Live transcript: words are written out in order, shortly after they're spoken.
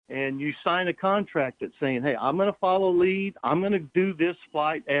and you sign a contract that's saying, hey, I'm going to follow lead. I'm going to do this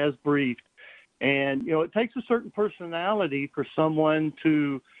flight as briefed. And, it takes a certain personality for someone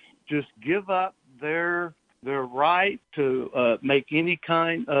to just give up their right to make any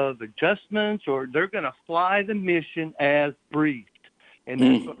kind of adjustments, or they're going to fly the mission as briefed. And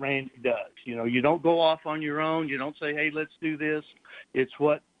that's what Randy does. You don't go off on your own. You don't say, hey, let's do this. It's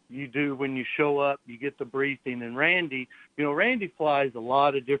what you do when you show up. You get the briefing. And Randy flies a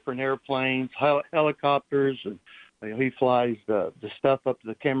lot of different airplanes, helicopters, and he flies the stuff up to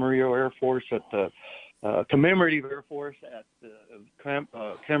the Camarillo Air Force at the Commemorative Air Force at the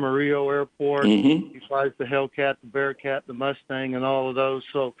Camarillo Airport. He flies the Hellcat, the Bearcat, the Mustang, and all of those.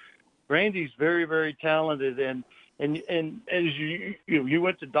 So Randy's very, very talented. And as you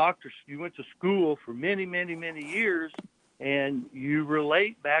went to school for many, many, many years, and you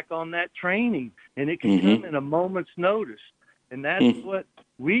relate back on that training, and it can come in a moment's notice. And that's what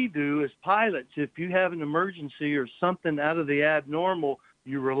we do as pilots. If you have an emergency or something out of the abnormal,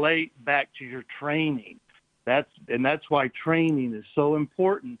 you relate back to your training. That's why training is so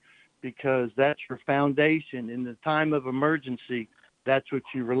important, because that's your foundation. In the time of emergency, that's what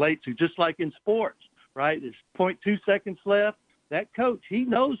you relate to. Just like in sports, right? There's 0.2 seconds left. That coach, he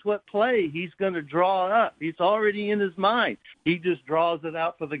knows what play he's going to draw up. He's already in his mind. He just draws it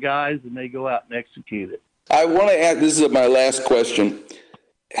out for the guys, and they go out and execute it. I want to add, this is my last question.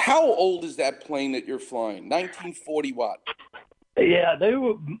 How old is that plane that you're flying? 1940 what? Yeah,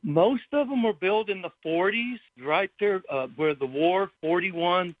 most of them were built in the 40s, right there where the war,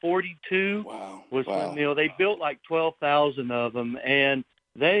 41, 42. Wow. When they built like 12,000 of them, and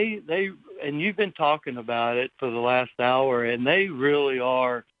and you've been talking about it for the last hour, and they really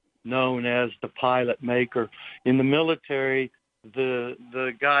are known as the pilot maker. In the military, the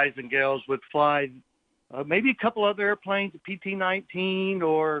guys and gals would fly maybe a couple other airplanes, a PT-19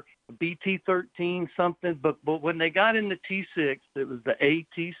 or a BT-13, something. But when they got into T6, it was the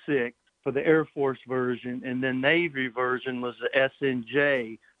AT6 for the Air Force version, and then Navy version was the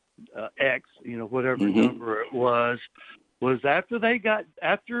SNJ X, whatever number it was after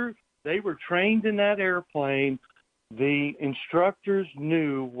they were trained in that airplane, the instructors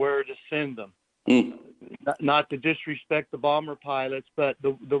knew where to send them. Not to disrespect the bomber pilots, but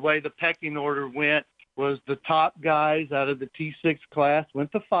the way the pecking order went was the top guys out of the T6 class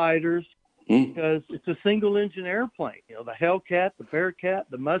went to fighters, because it's a single-engine airplane. The Hellcat, the Bearcat,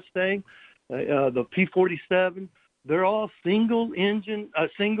 the Mustang, the P-47, they're all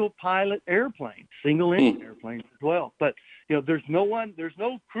single-pilot airplanes, single-engine airplanes as well. But, there's no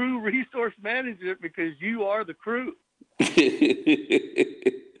crew resource management, because you are the crew.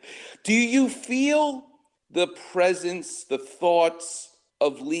 Do you feel the presence, the thoughts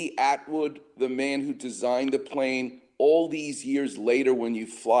of Lee Atwood, the man who designed the plane, all these years later when you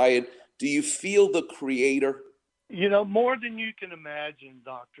fly it? Do you feel the creator? More than you can imagine,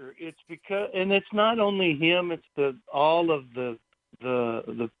 Doctor. It's because, and it's not only him, it's all of the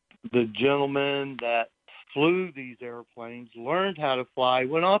gentlemen that flew these airplanes, learned how to fly,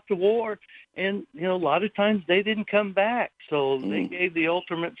 went off to war, and a lot of times they didn't come back. So they gave the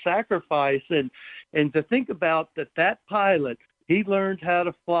ultimate sacrifice, and to think about that pilot, he learned how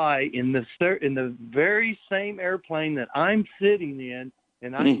to fly in the very same airplane that I'm sitting in,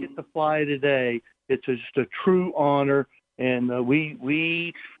 and I get to fly today. It's just a true honor, and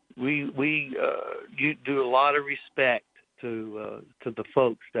you do a lot of respect to the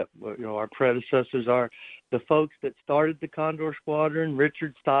folks that our predecessors are, the folks that started the Condor Squadron,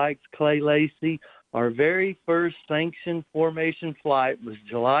 Richard Sykes, Clay Lacey. Our very first sanctioned formation flight was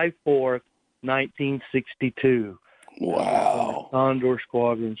July 4th, 1962. Wow. Condor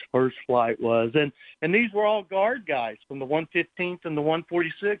Squadron's first flight was. And these were all guard guys from the 115th and the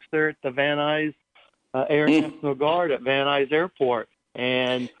 146th. They're at the Van Nuys Air National Guard at Van Nuys Airport.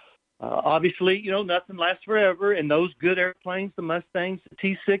 And obviously, nothing lasts forever. And those good airplanes, the Mustangs,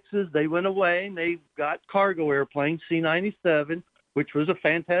 the T6s, they went away, and they got cargo airplanes, C-97, which was a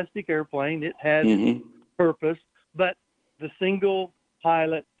fantastic airplane. It had purpose. But the single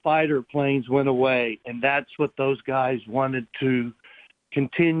pilot fighter planes went away, and that's what those guys wanted to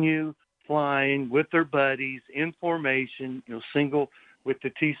continue flying with their buddies in formation, single with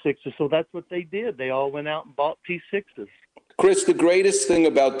the T6s. So that's what they did. They all went out and bought T6s. Chris, the greatest thing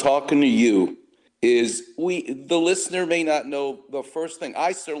about talking to you is the listener may not know the first thing.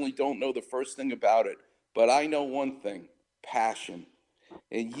 I certainly don't know the first thing about it, but I know one thing: passion.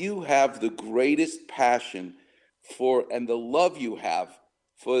 And you have the greatest passion and the love you have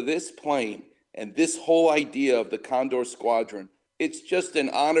for this plane and this whole idea of the Condor Squadron. It's just an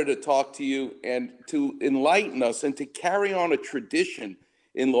honor to talk to you and to enlighten us and to carry on a tradition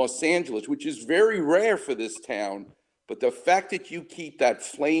in Los Angeles, which is very rare for this town. But the fact that you keep that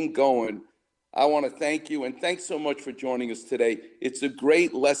flame going, I want to thank you. And thanks so much for joining us today. It's a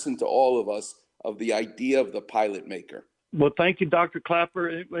great lesson to all of us of the idea of the pilot maker. Well, thank you, Dr.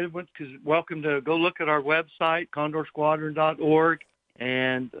 Clapper. Welcome to go look at our website, condorsquadron.org.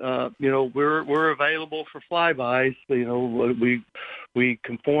 And, we're available for flybys. We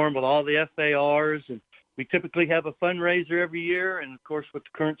conform with all the FARs, and we typically have a fundraiser every year. And of course, with the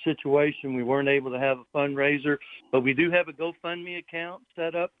current situation, we weren't able to have a fundraiser, but we do have a GoFundMe account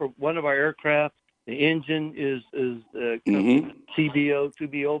set up for one of our aircraft. The engine is TBO to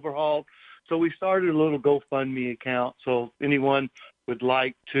be overhauled. So we started a little GoFundMe account. So if anyone would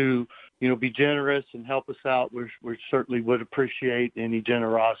like to, be generous and help us out, we certainly would appreciate any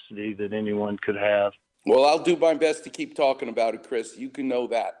generosity that anyone could have. Well, I'll do my best to keep talking about it, Chris. You can know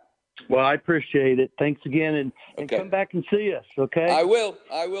that. Well, I appreciate it. Thanks again, and okay. Come back and see us, okay? I will.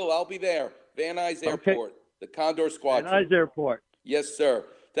 I'll be there. Van Nuys Airport, the Condor Squadron. Van Nuys Airport. Yes, sir.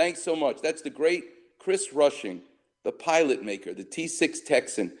 Thanks so much. That's the great Chris Rushing, the pilot maker, the T6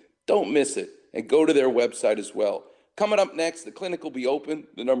 Texan. Don't miss it, and go to their website as well. Coming up next, the clinic will be open.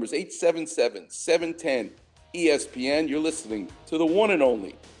 The number is 877-710-ESPN. You're listening to the one and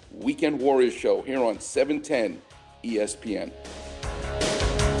only Weekend Warriors Show here on 710 ESPN.